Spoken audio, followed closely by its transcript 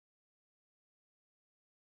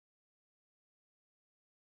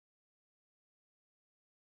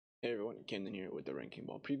Hey everyone, Camden here with the Ranking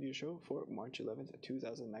Ball preview show for March 11th,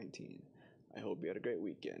 2019. I hope you had a great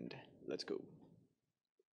weekend. Let's go.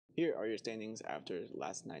 Here are your standings after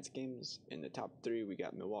last night's games. In the top three, we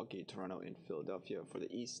got Milwaukee, Toronto, and Philadelphia for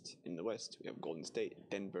the East. In the West, we have Golden State,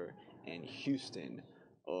 Denver, and Houston.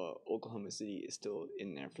 Oklahoma City is still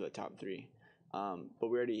in there for the top three.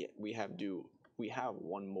 But we have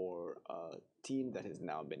one more team that has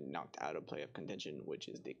now been knocked out of playoff contention, which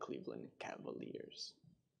is the Cleveland Cavaliers.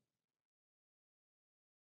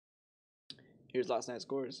 Here's last night's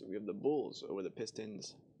scores. We have the Bulls over the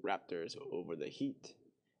Pistons, Raptors over the Heat,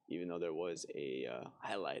 even though there was a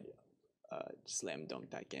highlight slam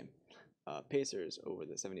dunk that game. Pacers over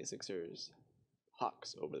the 76ers,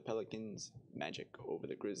 Hawks over the Pelicans, Magic over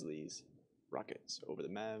the Grizzlies, Rockets over the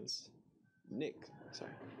Mavs,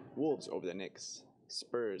 Wolves over the Knicks,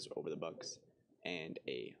 Spurs over the Bucks, and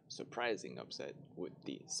a surprising upset with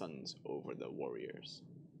the Suns over the Warriors.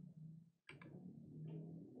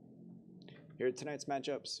 Here are tonight's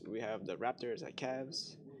matchups. We have the Raptors at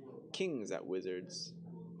Cavs, Kings at Wizards,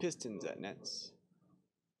 Pistons at Nets,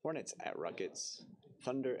 Hornets at Rockets,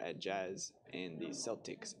 Thunder at Jazz, and the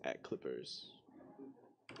Celtics at Clippers.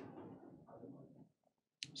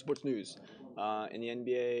 Sports news. In the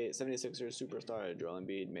NBA, 76ers superstar Joel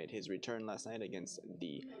Embiid made his return last night against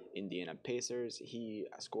the Indiana Pacers. He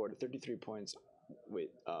scored 33 points with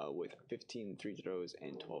 15 free throws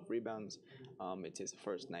and 12 rebounds. It's his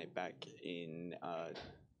first night back in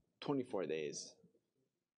 24 days.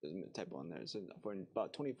 There's a typo on there. So for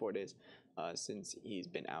about 24 days since he's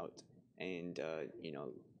been out, and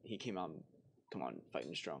he came out,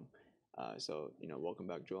 fighting strong. So welcome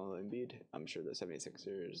back, Joel Embiid. I'm sure the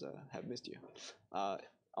 76ers have missed you.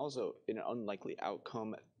 Also, in an unlikely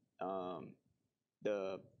outcome,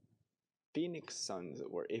 the Phoenix Suns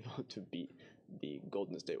were able to beat the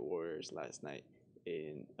Golden State Warriors last night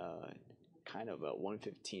in kind of a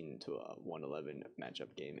 115 to a 111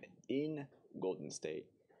 matchup game in Golden State.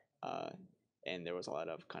 And there was a lot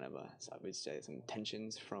of I would say some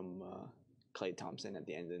tensions from Klay Thompson at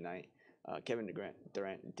the end of the night. Kevin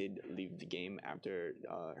Durant did leave the game after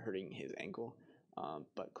hurting his ankle,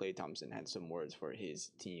 but Klay Thompson had some words for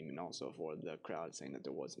his team and also for the crowd, saying that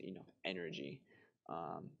there wasn't enough energy.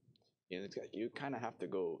 You kind of have to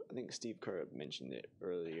go. I think Steve Kerr mentioned it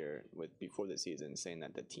earlier before the season, saying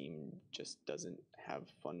that the team just doesn't have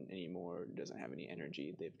fun anymore, doesn't have any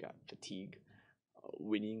energy. They've got fatigue,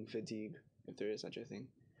 winning fatigue, if there is such a thing.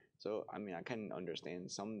 So I mean, I can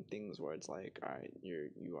understand some things where it's like, all right,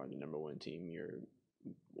 you are the number one team, you're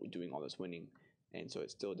doing all this winning, and so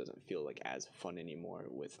it still doesn't feel like as fun anymore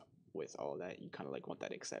with all that. You kind of like want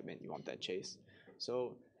that excitement, you want that chase.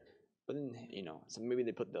 So. But then, so maybe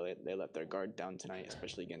they let their guard down tonight,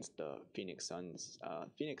 especially against the Phoenix Suns.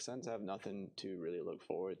 Phoenix Suns have nothing to really look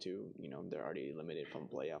forward to. They're already eliminated from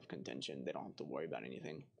playoff contention. They don't have to worry about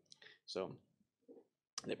anything. So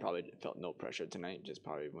they probably felt no pressure tonight. Just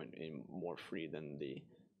probably went in more free and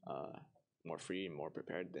more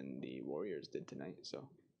prepared than the Warriors did tonight. So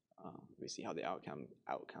we see how the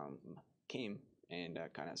outcome came, and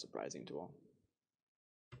kind of surprising to all.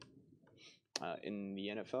 In the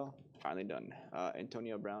NFL, finally done.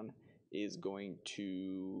 Antonio Brown is going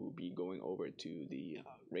to be going over to the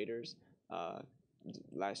Raiders.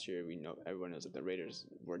 Last year, everyone knows that the Raiders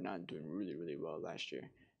were not doing really well last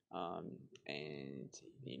year, and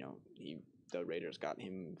the Raiders got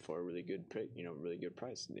him for a really good pick, really good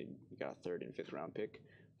price. They got a 3rd and 5th round pick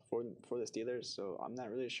for the Steelers. So I'm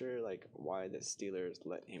not really sure why the Steelers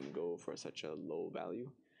let him go for such a low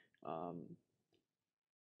value.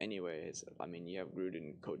 Anyways, I mean, you have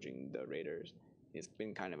Gruden coaching the Raiders. It's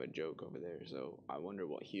been kind of a joke over there, so I wonder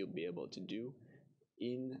what he'll be able to do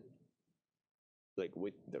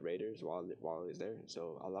with the Raiders while he's there.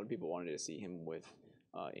 So a lot of people wanted to see him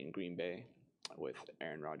in Green Bay with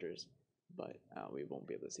Aaron Rodgers, but we won't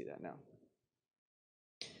be able to see that now.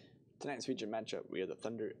 Tonight's featured matchup, we have the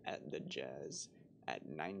Thunder at the Jazz at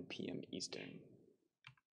 9 p.m. Eastern.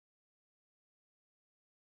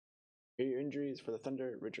 Here are your injuries for the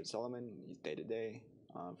Thunder. Richard Solomon, he's day-to-day.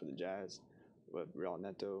 For the Jazz, Real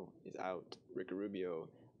Neto is out. Ricky Rubio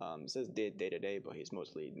says day-to-day, but he's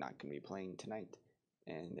mostly not going to be playing tonight.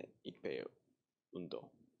 And Ikpe Undo,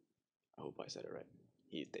 I hope I said it right,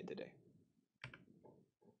 he's day-to-day.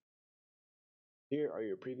 Here are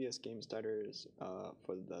your previous game starters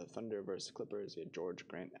for the Thunder versus Clippers. You had George,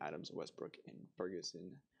 Grant, Adams, Westbrook, and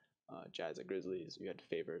Ferguson. Jazz at Grizzlies, you had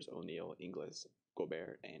Favors, O'Neal, Ingles,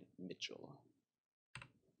 Gobert, and Mitchell.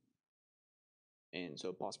 And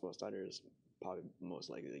so possible starters, probably most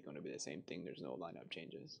likely going to be the same thing. There's no lineup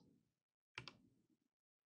changes.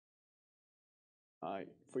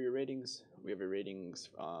 For your ratings, we have your ratings.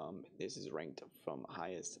 This is ranked from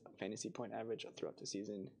highest fantasy point average throughout the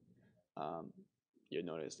season. Um, you'll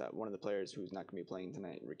notice that one of the players who's not going to be playing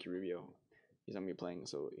tonight, Ricky Rubio, he's not going to be playing,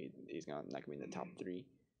 so he's not going to be in the top three.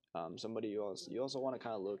 Somebody you also want to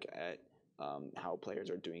kind of look at how players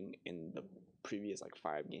are doing in the previous like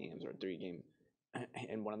 5 games or 3 games.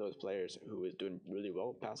 And one of those players who is doing really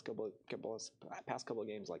well past couple of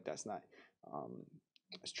games, like that's not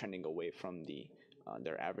is trending away from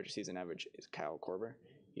their average season average, is Kyle Korver.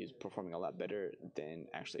 He's performing a lot better than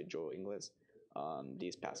actually Joe Ingles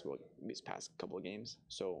these past couple of games.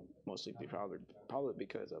 So mostly probably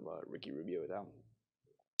because of Ricky Rubio is out.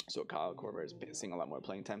 So Kyle Korver is seeing a lot more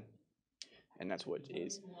playing time, and that's what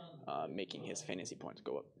is making his fantasy points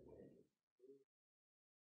go up.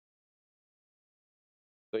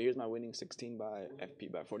 So here's my winning 16 by FP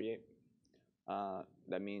by 48.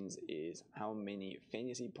 That means is how many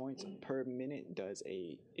fantasy points per minute does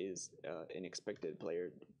an expected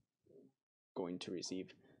player going to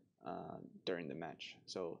receive during the match.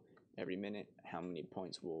 So every minute, how many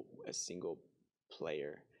points will a single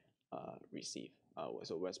player receive?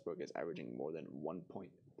 So Westbrook is averaging more than 1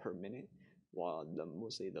 point per minute, while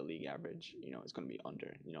mostly the league average, is going to be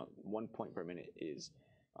under. 1 point per minute is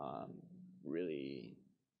really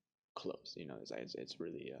close. It's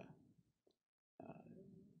really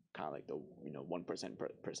kind of like the 1%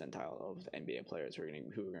 percentile of the NBA players who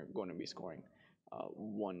are going to be scoring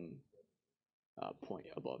 1 point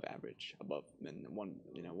above average, above and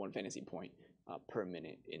one fantasy point per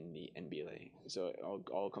minute in the NBA. So it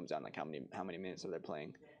all comes down like how many minutes are they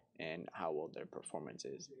playing and how well their performance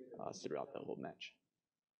is throughout the whole match.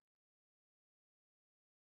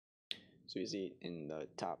 So you see in the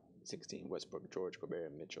top 16, Westbrook, George,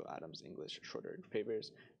 Gobert, Mitchell, Adams, English, Schroeder,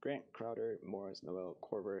 Favors, Grant, Crowder, Morris, Noel,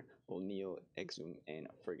 Korver, O'Neal, Exum, and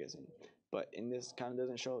Ferguson. But in this kind of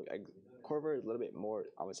doesn't show. Korver is a little bit more,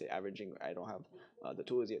 I would say, averaging. I don't have the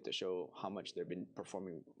tools yet to show how much they've been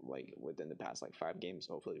performing like within the past like 5 games.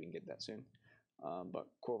 So hopefully we can get that soon. But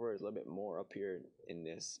Korver is a little bit more up here in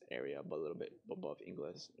this area, but a little bit above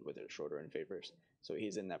Ingles with it Schroeder and Favors. So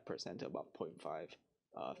he's in that percent about 0.5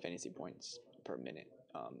 fantasy points per minute.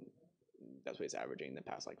 That's what he's averaging in the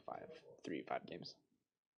past like 5 games.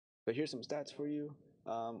 But here's some stats for you.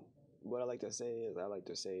 What I like to say is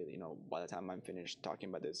by the time I'm finished talking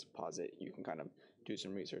about this, pause it. You can kind of do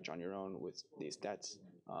some research on your own with these stats.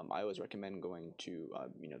 I always recommend going to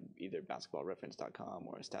either basketballreference.com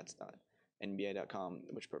or stats.nba.com,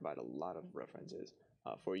 which provide a lot of references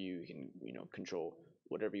for you. You can control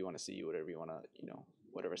whatever you want to see, whatever you want to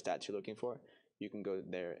whatever stats you're looking for. You can go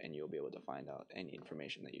there and you'll be able to find out any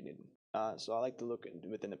information that you need. So I like to look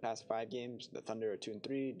within the past 5 games. The Thunder are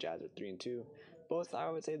 2-3, Jazz are 3-2. Both, I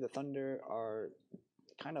would say, the Thunder are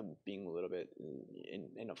kind of being a little bit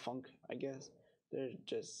in a funk, I guess. They're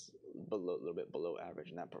just a little bit below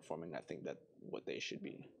average, not performing. I think that what they should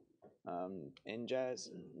be. And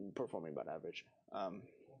Jazz performing about average.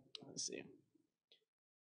 Let's see.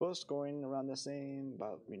 Both scoring around the same,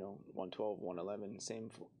 about 112, 111,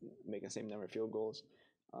 making the same number of field goals.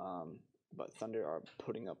 But Thunder are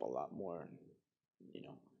putting up a lot more,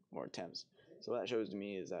 more attempts. So that shows to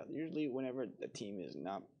me is that usually whenever a team is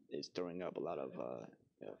throwing up a lot of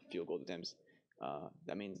field goal attempts,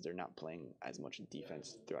 that means they're not playing as much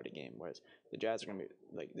defense throughout a game. Whereas the Jazz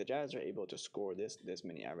are able to score this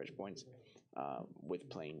many average points with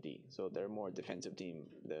playing D. So they're a more defensive team.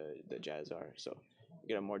 The Jazz are. So you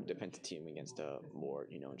get a more defensive team against a more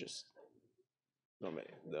just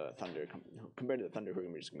the Thunder compared to the Thunder, who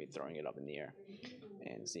are just gonna be throwing it up in the air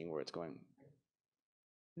and seeing where it's going.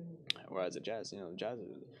 Whereas the Jazz,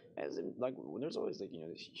 there's always this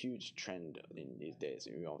huge trend in these days,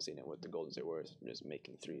 and we've all seen it with the Golden State Warriors just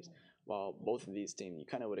making threes. While both of these teams, you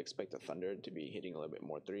kind of would expect the Thunder to be hitting a little bit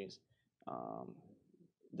more threes.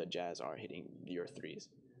 The Jazz are hitting your threes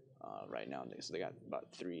right now, so they got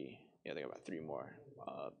about 3. Yeah, they got about 3 more,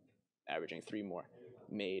 averaging 3 more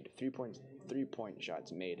made 3-point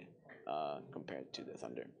shots made compared to the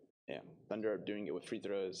Thunder. Yeah, Thunder are doing it with free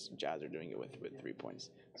throws. Jazz are doing it with 3 points.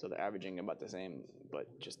 So they're averaging about the same,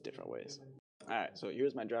 but just different ways. All right, so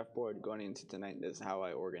here's my draft board going into tonight. This is how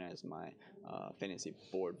I organize my fantasy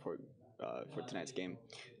board for tonight's game.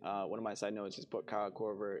 One of my side notes is put Kyle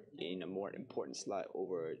Korver in a more important slot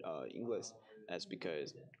over Ingles. That's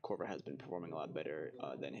because Korver has been performing a lot better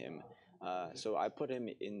than him. So I put him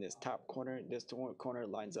in this top corner. This corner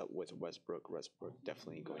lines up with Westbrook. Westbrook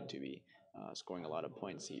definitely going to be scoring a lot of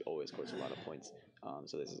points. He always scores a lot of points.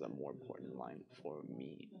 So this is a more important line for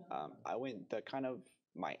me. I went the kind of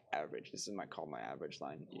my average. This is my average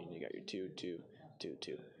line. You got your 2, 2,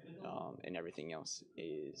 too. And everything else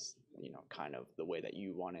is, kind of the way that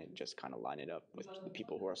you want it. Just kind of line it up with the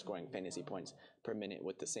people who are scoring fantasy points per minute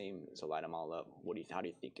with the same. So line them all up. How do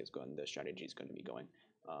you think the strategy is going to be going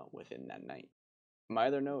within that night? My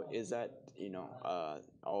other note is that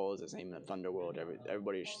all is the same in the Thunder world.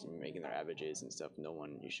 Everybody's making their averages and stuff. No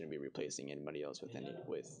one, you shouldn't be replacing anybody else with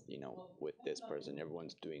this person.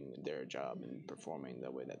 Everyone's doing their job and performing the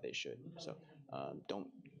way that they should. So don't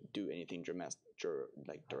do anything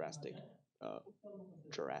drastic, uh,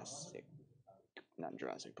 Jurassic, not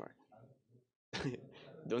Jurassic Park.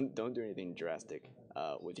 Don't do anything drastic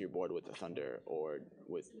with your board with the Thunder or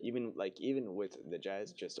with even with the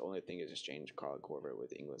Jazz. Just the only thing is just change Carl Corver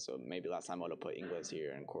with Inglis. So maybe last time I would have put Inglis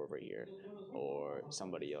here and Corver here, or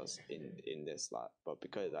somebody else in this slot. But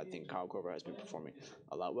because I think Carl Corver has been performing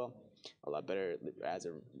a lot better as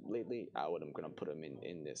of lately, I'm gonna put him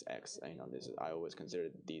in this X. I always consider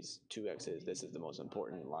these two X's. This is the most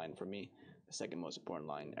important line for me. The second most important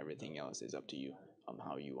line. Everything else is up to you.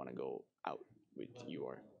 How you want to go out with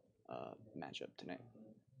your matchup tonight.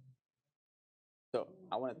 So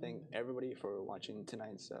I want to thank everybody for watching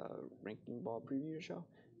tonight's Ranking Ball preview show.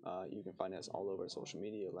 You can find us all over social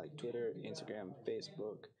media like Twitter, Instagram,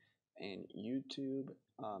 Facebook, and YouTube.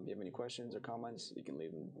 If you have any questions or comments, you can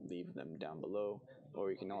leave them down below, or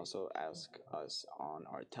you can also ask us on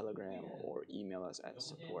our Telegram or email us at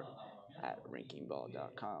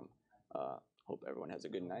support@rankingball.com. Hope everyone has a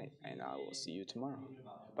good night, and I will see you tomorrow.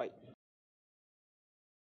 Bye.